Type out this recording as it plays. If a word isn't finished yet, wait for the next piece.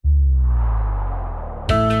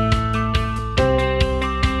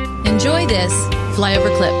this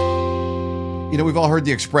flyover clip. You know, we've all heard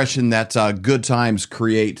the expression that good times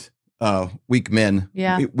create weak men.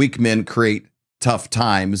 Yeah. Weak men create tough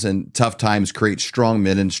times, and tough times create strong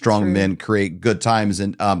men, and strong men create good times.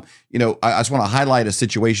 And, you know, I just want to highlight a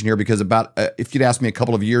situation here because if you'd asked me a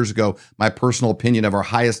couple of years ago, my personal opinion of our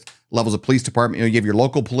highest levels of police department, you know, you have your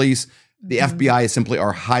local police. The FBI is simply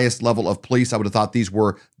our highest level of police. I would have thought these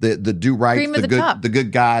were the do-right, the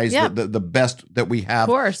good guys, the best that we have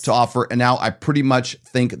to offer. And now I pretty much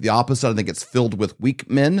think the opposite. I think it's filled with weak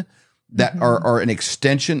men that are an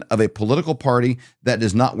extension of a political party that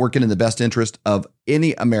is not working in the best interest of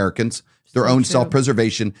any Americans, their own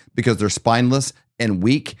self-preservation, because they're spineless and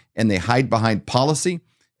weak, and they hide behind policy.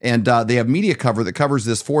 And they have media cover that covers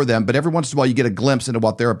this for them. But every once in a while, you get a glimpse into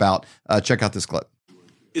what they're about. Check out this clip.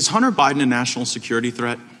 Is Hunter Biden a national security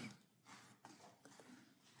threat?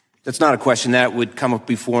 That's not a question that would come up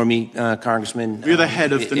before me, Congressman. You're the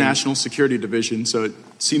head of the National Security Division, so it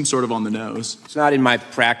seems sort of on the nose. It's not in my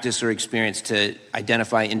practice or experience to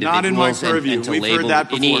identify individuals not in my purview. and to We've label heard that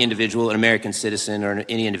before. any individual, an American citizen, or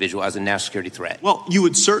any individual as a national security threat. Well, you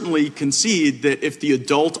would certainly concede that if the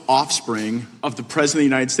adult offspring of the President of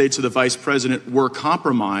the United States or the Vice President were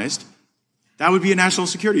compromised, that would be a national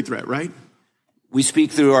security threat, right? We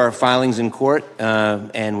speak through our filings in court,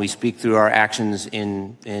 and we speak through our actions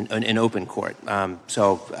in open court.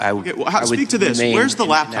 So I would speak to this. Where's the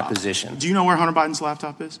laptop? In that position. Do you know where Hunter Biden's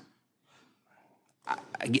laptop is?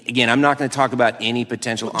 Again, I'm not going to talk about any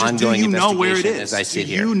potential ongoing investigation as I sit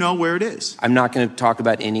here. Do you know where it is? I'm not going to talk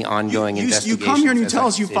about any ongoing investigation. You come here and you tell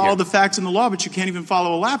us you follow the facts and the law, but you can't even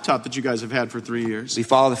follow a laptop that you guys have had for 3 years. We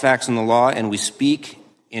follow the facts and the law, and we speak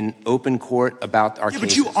in open court about our cases.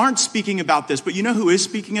 But you aren't speaking about this. But you know who is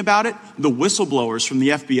speaking about it? The whistleblowers from the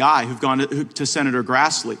FBI who've gone to Senator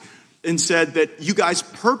Grassley and said that you guys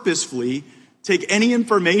purposefully take any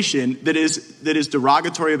information that is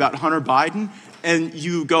derogatory about Hunter Biden and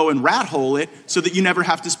you go and rat hole it so that you never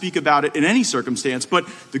have to speak about it in any circumstance. But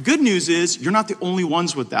the good news is you're not the only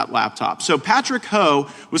ones with that laptop. So Patrick Ho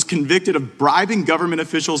was convicted of bribing government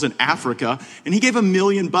officials in Africa, and he gave $1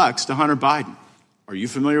 million to Hunter Biden. Are you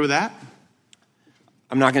familiar with that?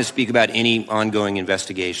 I'm not going to speak about any ongoing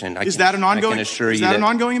investigation. Is that an ongoing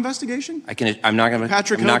ongoing investigation? I'm not going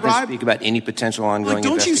to speak about any potential ongoing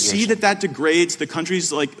investigation. Don't you see that degrades the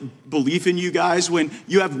country's belief in you guys when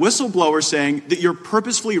you have whistleblowers saying that you're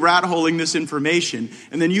purposefully rat-holing this information,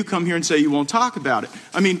 and then you come here and say you won't talk about it?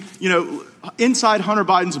 I mean, you know, inside Hunter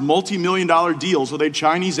Biden's multi-million-dollar deals with a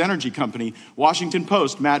Chinese energy company, Washington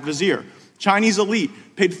Post, Matt Vizier, Chinese elite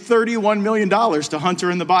paid $31 million to Hunter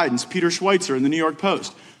and the Bidens, Peter Schweitzer in the New York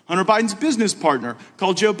Post. Hunter Biden's business partner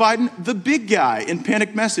called Joe Biden the big guy in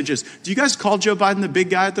panicked messages. Do you guys call Joe Biden the big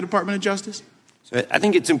guy at the Department of Justice? So I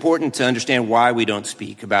think it's important to understand why we don't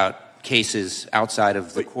speak about cases outside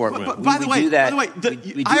of the courtroom. By the way,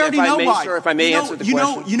 I already know why. Sir, if I may answer the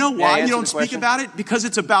question. You know why you don't speak about it? Because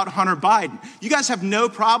it's about Hunter Biden. You guys have no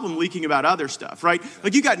problem leaking about other stuff, right?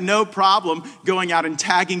 Like you got no problem going out and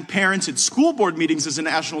tagging parents at school board meetings as a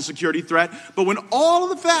national security threat. But when all of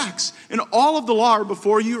the facts and all of the law are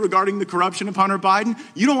before you regarding the corruption of Hunter Biden,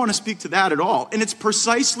 you don't want to speak to that at all. And it's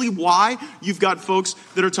precisely why you've got folks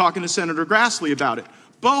that are talking to Senator Grassley about it.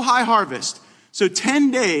 Bohai Harvest. So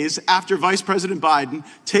 10 days after Vice President Biden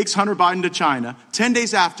takes Hunter Biden to China, 10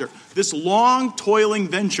 days after this long, toiling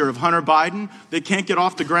venture of Hunter Biden that can't get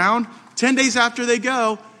off the ground, 10 days after they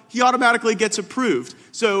go, he automatically gets approved.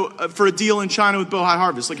 So for a deal in China with Bohai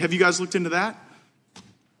Harvest. Have you guys looked into that?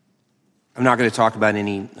 I'm not going to talk about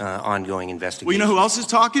any ongoing investigation. Well, you know who else is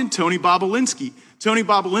talking? Tony Bobulinski. Tony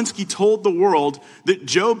Bobulinski told the world that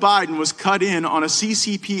Joe Biden was cut in on a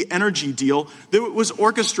CCP energy deal that was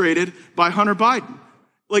orchestrated by Hunter Biden.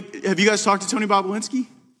 Have you guys talked to Tony Bobulinski?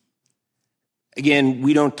 Again,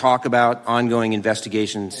 we don't talk about ongoing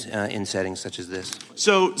investigations in settings such as this.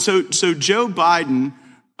 So Joe Biden.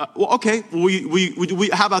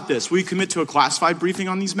 How about this? Will you commit to a classified briefing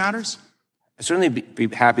on these matters? I'd certainly be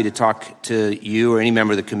happy to talk to you or any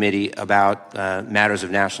member of the committee about matters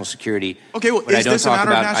of national security. Okay, well, is this a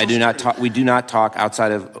matter of national security? We do not talk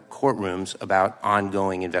outside of courtrooms about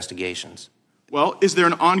ongoing investigations. Well, is there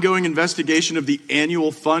an ongoing investigation of the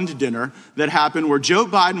annual fund dinner that happened where Joe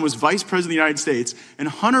Biden was vice president of the United States and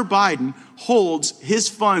Hunter Biden holds his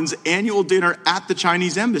fund's annual dinner at the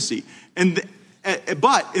Chinese embassy?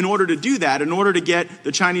 But in order to do that, in order to get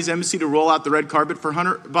the Chinese embassy to roll out the red carpet for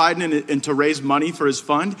Hunter Biden and to raise money for his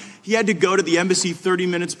fund, he had to go to the embassy 30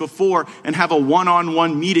 minutes before and have a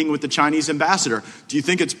one-on-one meeting with the Chinese ambassador. Do you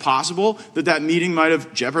think it's possible that meeting might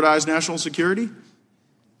have jeopardized national security?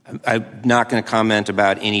 I'm not going to comment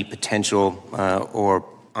about any potential or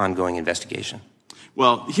ongoing investigation.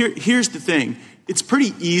 Well, here's the thing. It's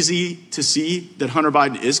pretty easy to see that Hunter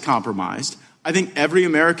Biden is compromised. I think every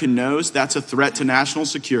American knows that's a threat to national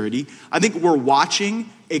security. I think we're watching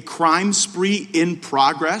a crime spree in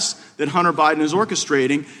progress that Hunter Biden is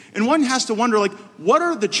orchestrating. And one has to wonder, what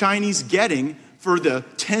are the Chinese getting for the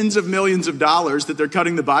tens of millions of dollars that they're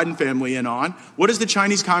cutting the Biden family in on? What is the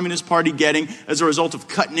Chinese Communist Party getting as a result of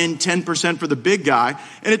cutting in 10% for the big guy?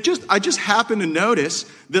 And I just happened to notice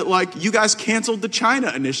that, you guys canceled the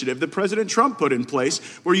China initiative that President Trump put in place,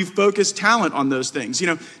 where you focus talent on those things.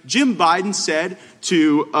 Jim Biden said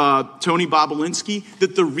to Tony Bobulinski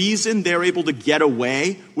that the reason they're able to get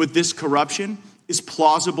away with this corruption is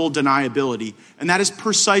plausible deniability. And that is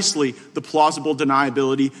precisely the plausible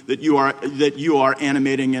deniability that you are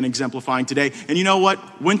animating and exemplifying today. And you know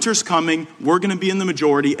what? Winter's coming. We're going to be in the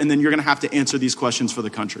majority, and then you're going to have to answer these questions for the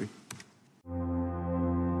country.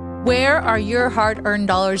 Where are your hard-earned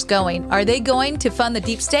dollars going? Are they going to fund the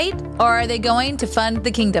deep state, or are they going to fund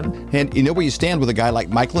the kingdom? And you know where you stand with a guy like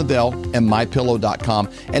Mike Lindell and MyPillow.com.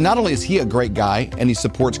 And not only is he a great guy and he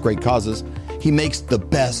supports great causes, he makes the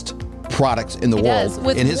best products in the world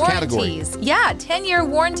with in his warranties. category. Yeah, 10-year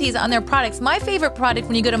warranties on their products. My favorite product,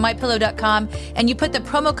 when you go to MyPillow.com and you put the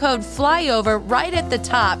promo code FLYOVER right at the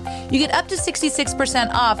top, you get up to 66%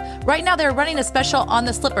 off. Right now, they're running a special on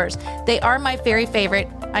the slippers. They are my very favorite.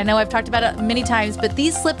 I know I've talked about it many times, but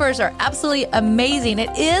these slippers are absolutely amazing.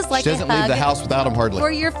 It is like she doesn't leave the house without them hardly.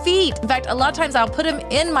 For your feet. In fact, a lot of times I'll put them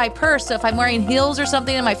in my purse. So if I'm wearing heels or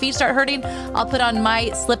something and my feet start hurting, I'll put on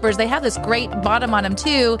my slippers. They have this great bottom on them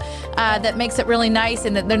too that makes it really nice,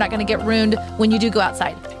 and that they're not going to get ruined when you do go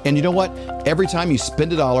outside. And you know what? Every time you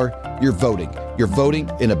spend $1, you're voting. You're voting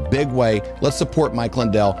in a big way. Let's support Mike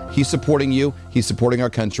Lindell. He's supporting you. He's supporting our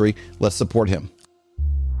country. Let's support him.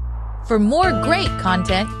 For more great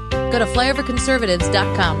content, go to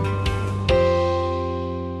flyoverconservatives.com.